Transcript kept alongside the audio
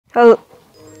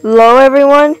Hello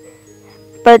everyone,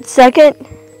 but second,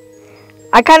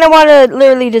 I kind of want to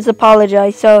literally just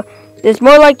apologize, so there's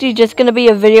more likely just going to be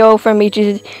a video for me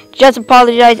to just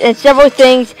apologize, and several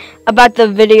things about the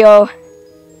video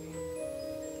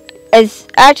is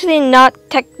actually not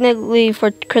technically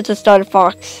for Crystal Star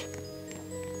Fox.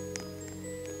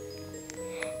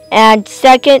 And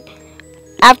second,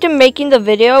 after making the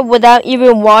video without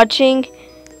even watching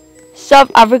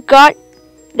stuff, I forgot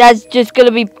that's just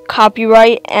gonna be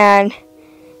copyright, and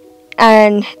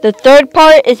the third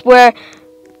part is where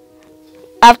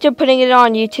after putting it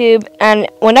on YouTube and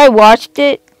when I watched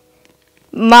it,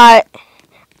 I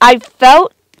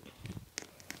felt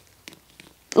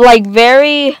like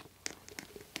very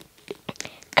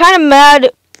kind of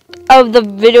mad of the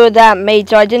video that I made,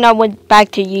 so I did not went back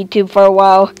to YouTube for a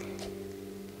while,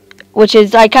 which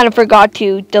is I kind of forgot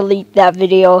to delete that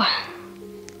video.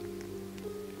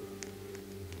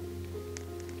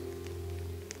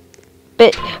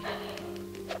 But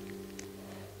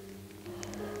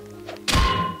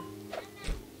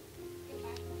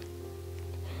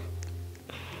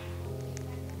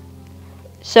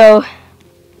so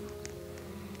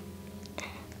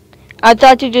I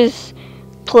thought to just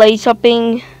play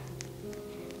something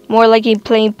more like a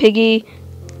playing piggy.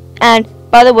 And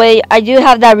by the way, I do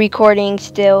have that recording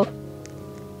still,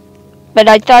 but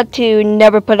I thought to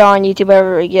never put it on YouTube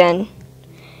ever again,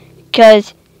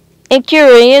 because in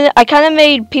Korean, I kind of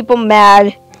made people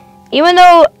mad, even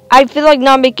though I feel like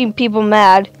not making people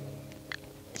mad.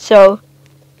 So,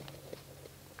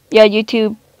 yeah,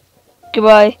 YouTube,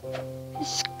 goodbye.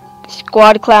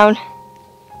 Squad Clown.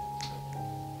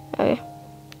 Okay.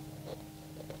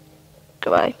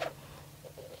 Goodbye.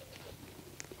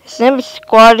 His name is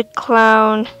Squad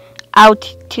Clown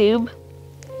OutTube.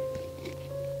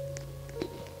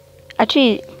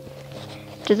 Actually,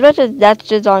 just about that's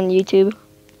just on YouTube.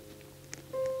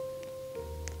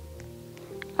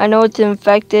 I know it's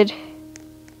infected.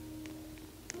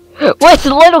 What's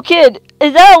a little kid?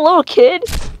 Is that a little kid?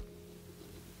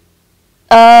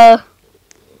 I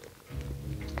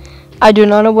do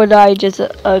not know what I just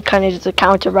kind of just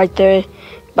accounted right there,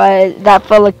 but that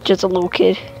felt like just a little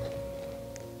kid.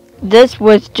 This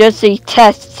was just a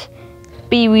test.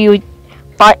 By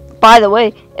the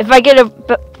way, if I get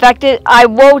infected, I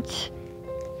won't.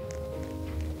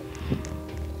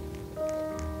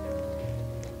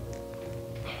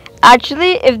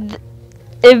 Actually, if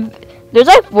there's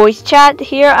like voice chat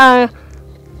here, and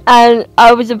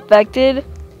I was infected,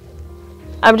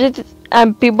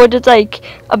 and people are just like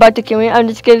about to kill me, I'm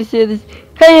just gonna say this.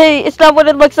 Hey, it's not what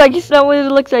it looks like. It's not what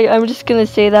it looks like. I'm just gonna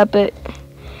say that, but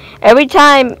every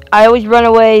time I always run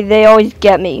away, they always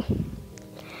get me.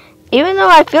 Even though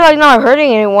I feel like not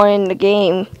hurting anyone in the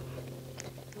game.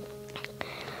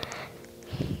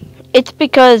 It's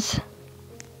because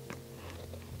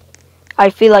I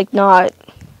feel like not.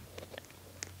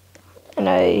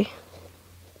 And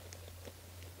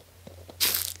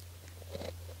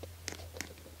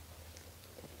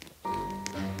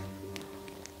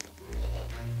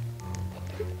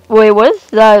wait, what is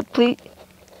that? Please.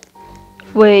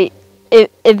 Wait,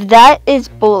 if that is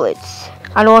bullets,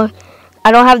 I don't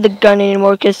have the gun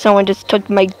anymore because someone just took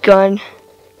my gun.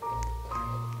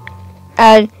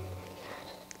 And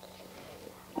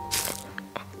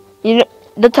you know,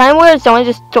 the time where someone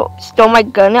just stole my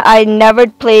gun, I never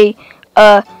play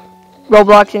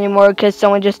Roblox anymore because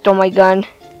someone just stole my gun,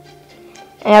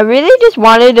 and I really just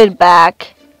wanted it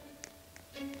back.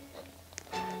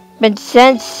 But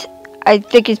since I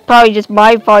think it's probably just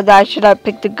my fault that I should have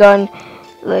picked the gun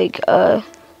like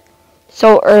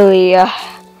so early,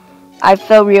 I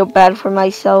felt real bad for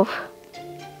myself.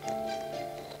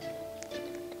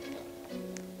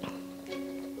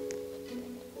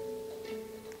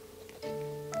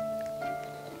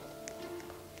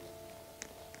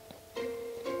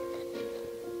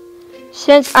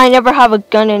 Since I never have a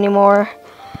gun anymore,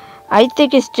 I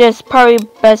think it's just probably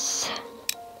best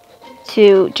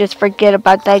to just forget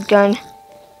about that gun.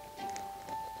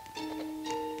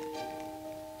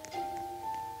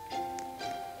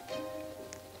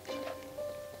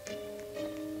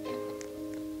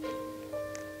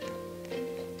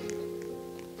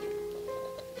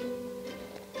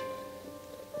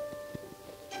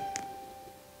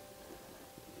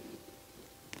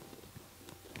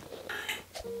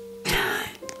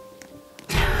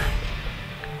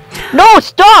 No,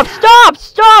 stop!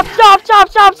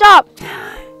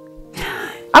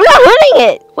 I'm not hurting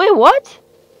it! Wait, what?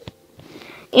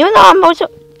 Even though I'm also...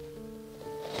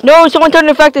 No, someone turned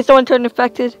infected,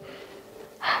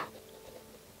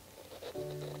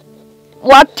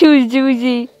 What to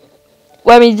Zuzi?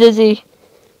 Whammy Zizzy.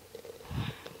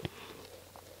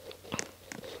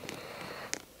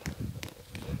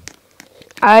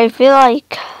 I feel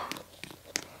like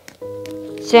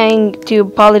saying to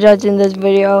apologize in this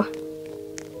video.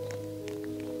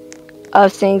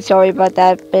 Of saying sorry about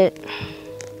that bit.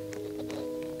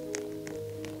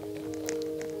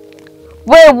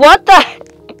 Wait, what the?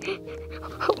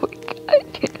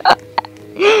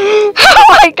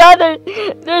 Oh my god,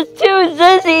 there's two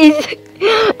sissies!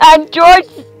 And George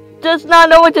does not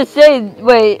know what to say.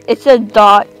 Wait, it says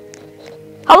Dot.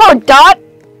 Hello, Dot!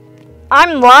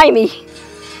 I'm Limey.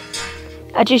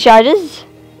 Actually, should I just...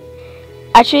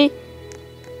 Actually...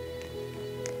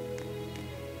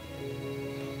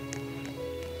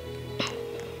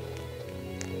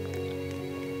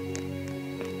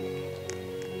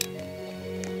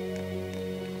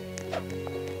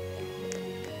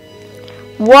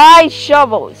 Why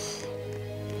shovels?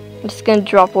 I'm just gonna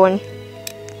drop one.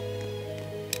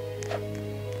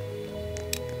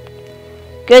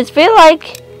 Cause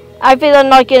I feel I'm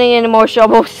not getting any more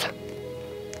shovels.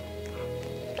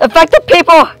 Affected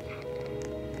people!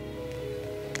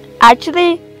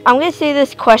 Actually, I'm gonna say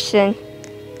this question.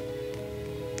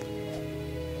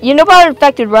 You know about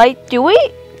infected, right? Do we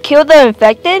kill the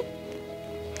infected?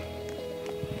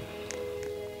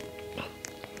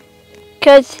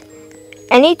 Cause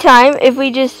anytime if we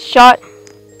just shot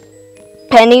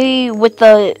Penny with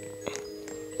the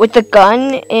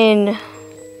gun in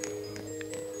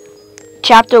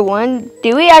chapter 1,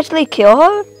 do we actually kill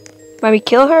her? When we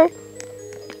kill her?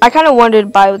 I kind of wondered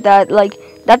about that. Like,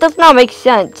 that does not make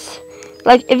sense.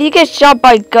 Like, if you get shot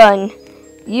by gun,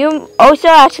 you also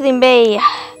actually may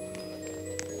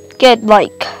get,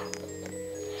 like,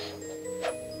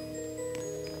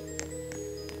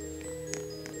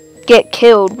 get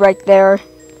killed right there.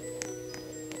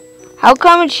 How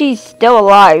come she's still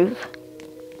alive?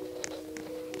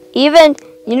 Even,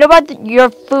 you know about your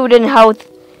food and health,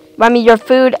 I mean your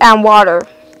food and water.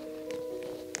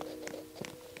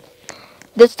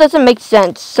 This doesn't make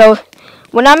sense. So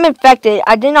when I'm infected,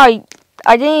 I didn't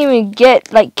even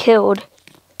get like killed.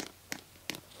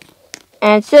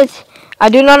 And it says I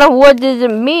do not know what does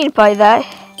it mean by that.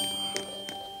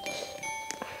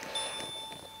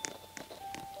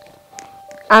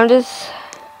 I'm just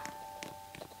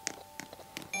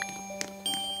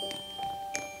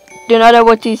do not know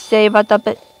what to say about that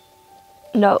bit.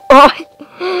 No.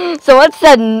 Oh, someone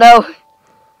said no.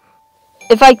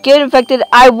 If I get infected,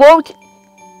 I won't.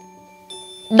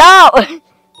 No.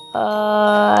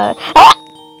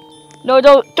 No,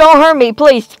 don't hurt me,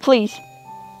 please, please.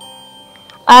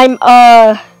 I'm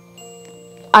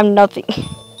nothing.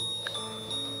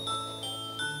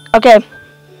 Okay.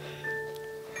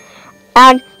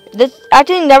 And this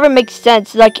actually never makes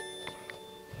sense. Like,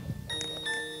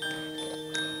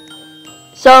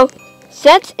 so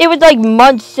since it was like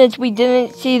months since we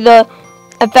didn't see the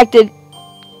infected,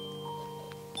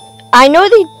 I know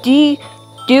they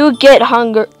do get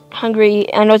hungry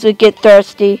and also get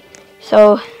thirsty.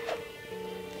 So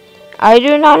I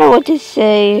do not know what to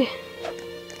say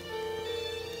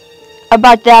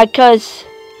about that, because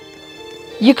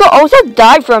you could also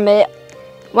die from it.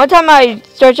 One time I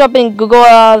searched up in Google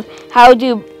how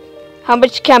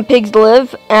much can pigs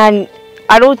live, and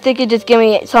I don't think it just gave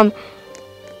me some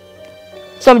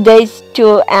days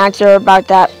to answer about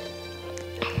that.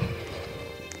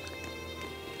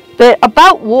 But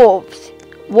about wolves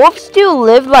do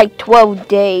live like 12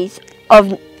 days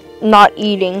of not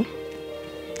eating.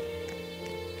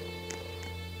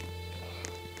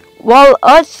 While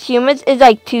us humans is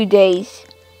like 2 days.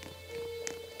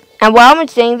 And while I'm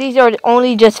saying these are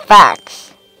only just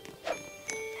facts.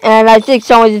 And I think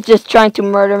someone is just trying to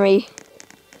murder me.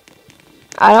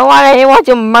 I don't want anyone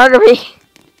to murder me.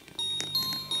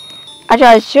 Actually,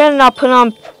 I should not put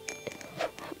on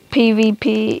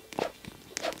PvP.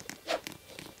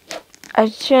 I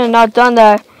should have not done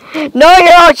that. No, you're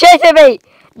not chasing me!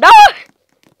 No!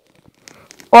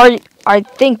 Or I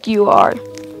think you are.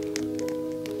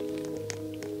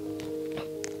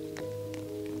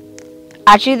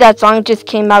 Actually, that song just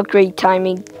came out great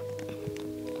timing.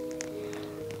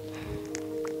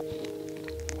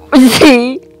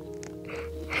 See?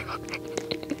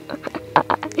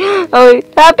 Oh,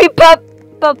 happy pup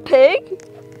pig?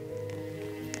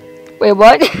 Wait,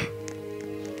 what?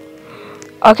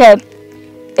 Okay.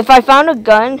 If I found a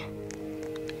gun,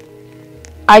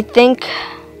 I think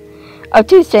of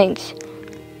 2 things.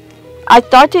 I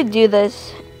thought to do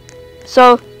this.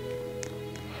 So,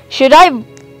 should I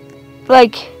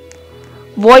like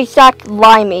voice act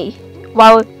Limey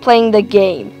while playing the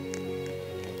game?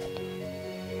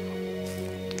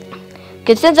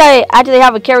 Because since I actually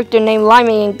have a character named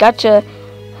Limey in Gacha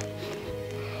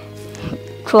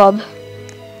Club,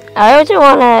 I also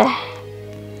want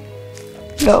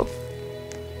to No.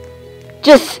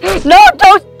 Just no,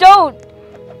 don't.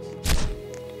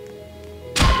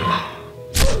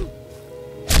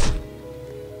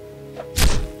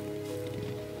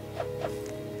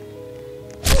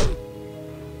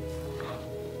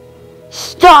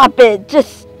 Stop it!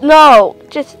 Just no.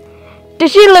 Just did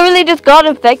she literally just got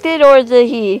infected, or is it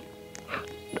he?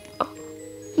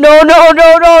 No.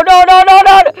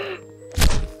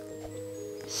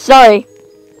 Sorry.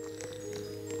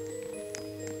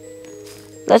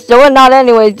 Let's do it not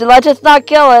anyways. Let's just not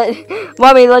kill it.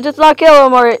 Mommy, let's just not kill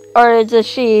him, or is it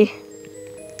she?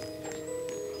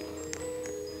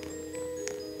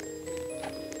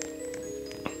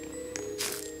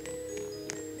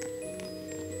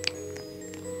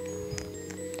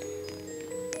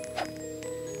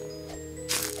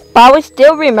 But I would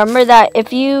still remember that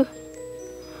if you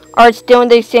are still in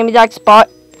the same exact spot,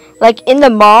 like in the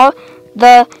mall,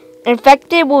 the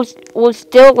infected will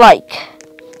still like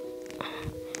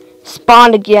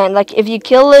spawn again. Like if you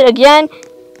kill it again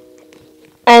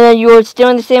and then you're still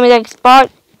in the same exact spot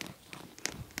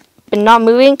but not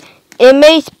moving, it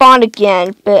may spawn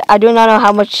again, but I do not know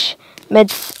how much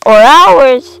minutes or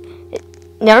hours.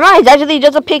 Never mind, it's actually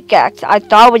just a pickaxe. I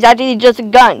thought it was actually just a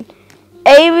gun.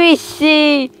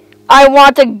 ABC, I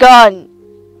want a gun.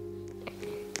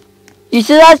 You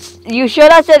should have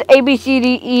said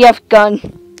ABCDEF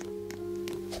gun.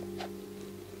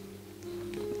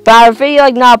 But I feel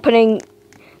like not putting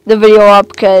the video up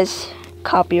because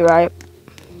copyright.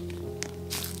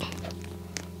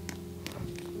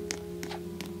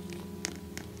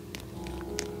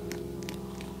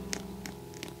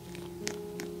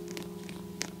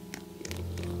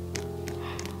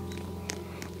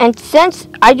 And since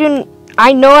I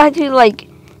know how to like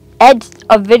edit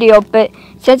a video, but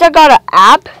since I got an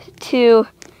app to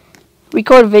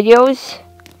record videos,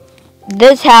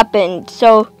 this happened.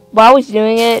 So while I was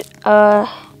doing it,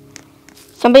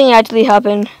 something actually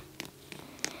happened.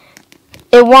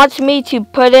 It wants me to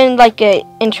put in like a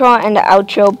intro and an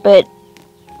outro, but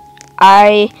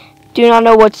I do not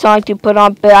know what song to put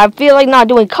on, but I feel like not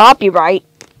doing copyright.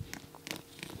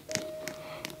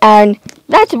 And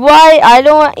that's why I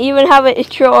don't even have an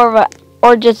intro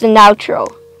or just an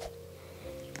outro.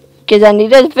 Because I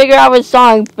need to figure out a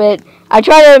song, but I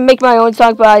tried to make my own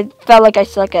song, but I felt like I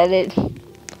suck at it.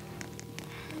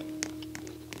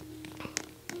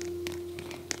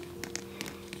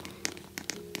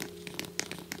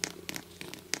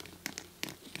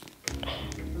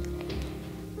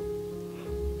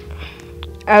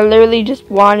 I literally just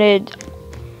wanted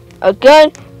a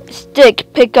gun,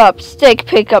 stick, pick up, stick,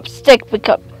 pick up, stick, pick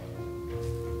up.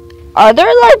 Are there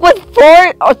like with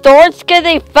thorns? Cause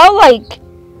they felt like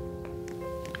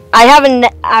I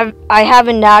have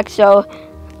a knack, so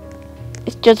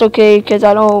it's just okay. Cause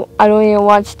I don't even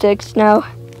want sticks now.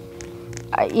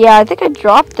 Yeah, I think I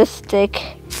dropped the stick,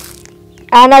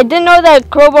 and I didn't know that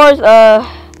crowbars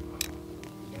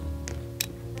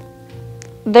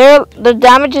the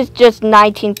damage is just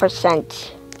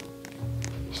 19%.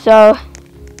 So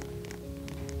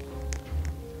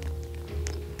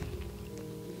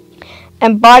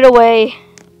and by the way,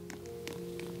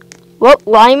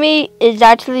 Limey is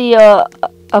actually a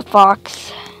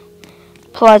fox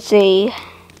plus a.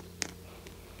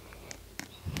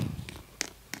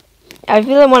 I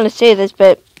really want to say this,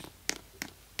 but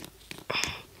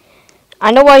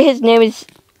I know why his name is.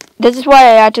 This is why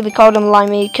I actually called him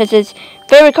Limey, because his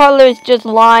favorite color is just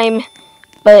lime.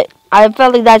 But I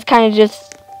felt like that's kind of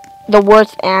just the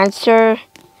worst answer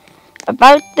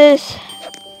about this.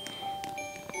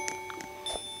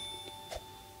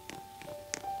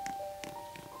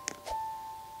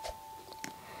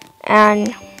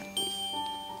 And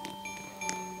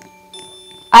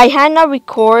I had not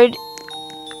record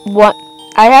what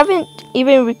I haven't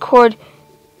even record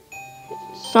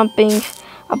something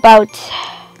about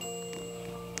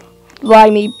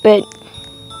Limey, but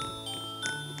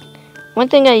one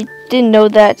thing I didn't know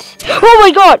that. Oh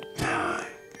my god!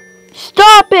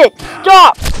 Stop it!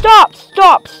 Stop! Stop!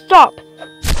 Stop! Stop!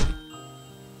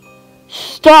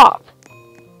 Stop!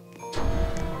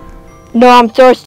 No, I'm thirsty.